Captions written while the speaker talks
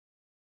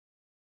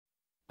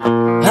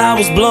I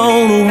was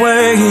blown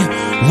away.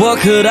 What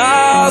could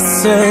I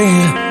say?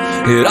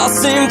 It all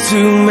seemed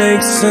to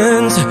make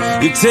sense.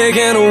 You're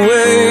taking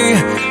away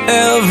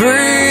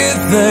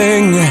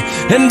everything,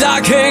 and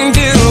I can't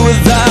deal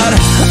with that.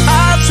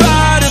 I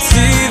try to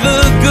see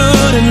the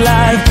good in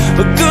life,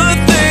 but good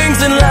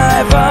things in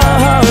life are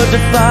hard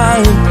to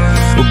find.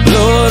 Well,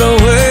 blow it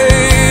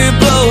away,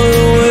 blow it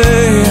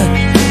away.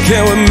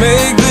 Can we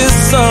make this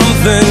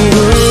something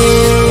good?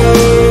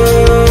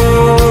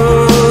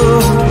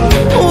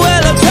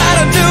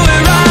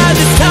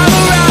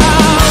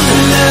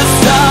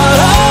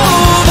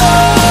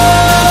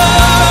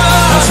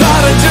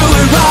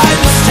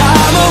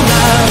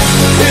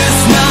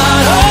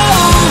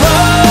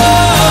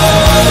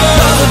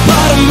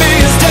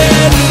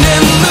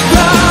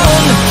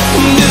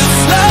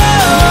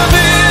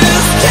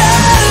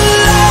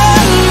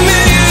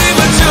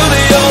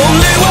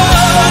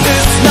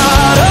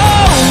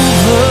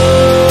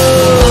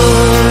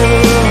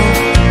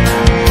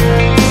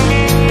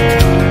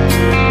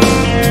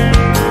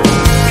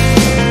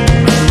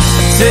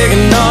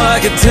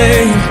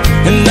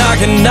 And I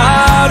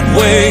cannot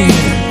wait.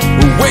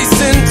 We're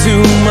wasting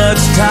too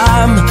much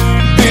time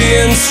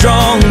being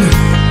strong,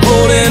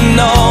 holding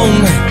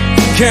on.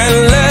 Can't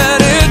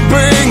let it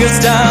bring us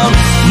down.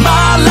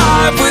 My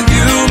life with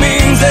you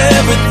means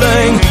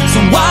everything, so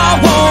I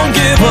won't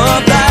give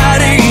up that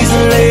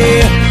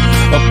easily.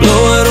 I'll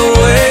blow it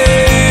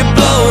away,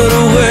 blow it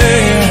away.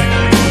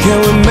 Can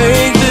we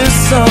make this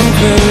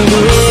something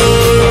good?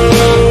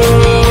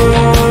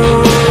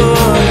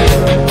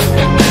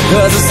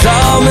 'Cause it's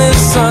all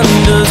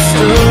misunderstood.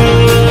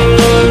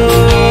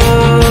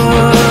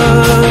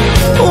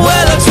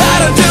 Well, I try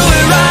to do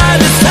it right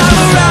this time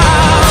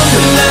around.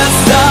 Let's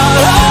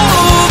start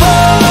over.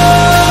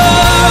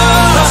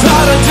 I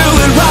try to do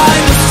it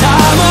right this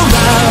time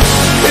around.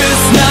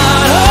 It's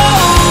not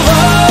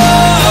over,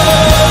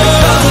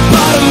 because a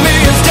part of me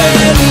is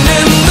dead and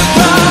in the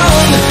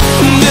ground.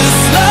 This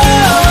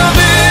love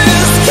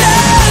is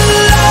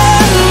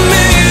killing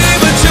me,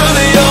 but you're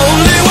the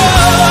only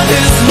one.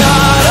 It's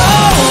not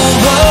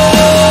over.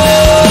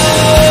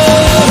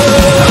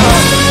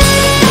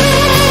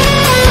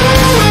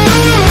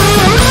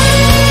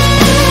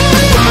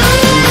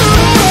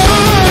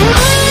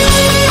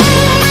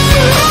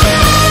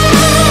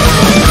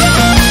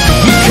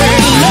 You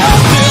can't let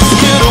this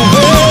get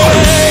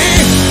away.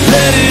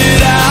 Let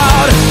it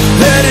out,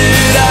 let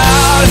it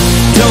out.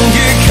 Don't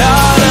get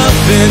caught up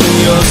in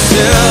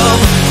yourself.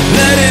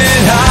 Let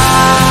it out.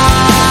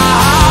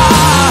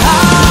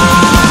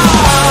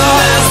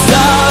 Let's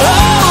start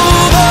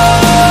over.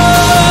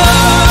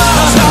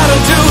 Try to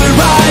do it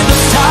right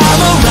this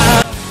time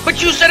around. But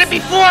you said it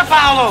before,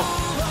 Paolo!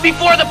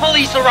 Before the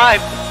police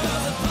arrived!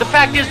 The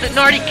fact is that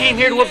Nardi came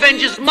here to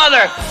avenge his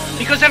mother,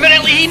 because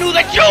evidently he knew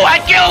that you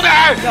had killed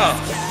her!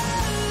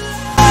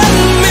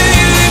 Me,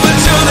 but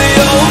you're the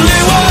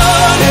only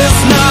one.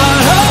 It's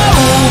not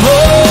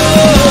over.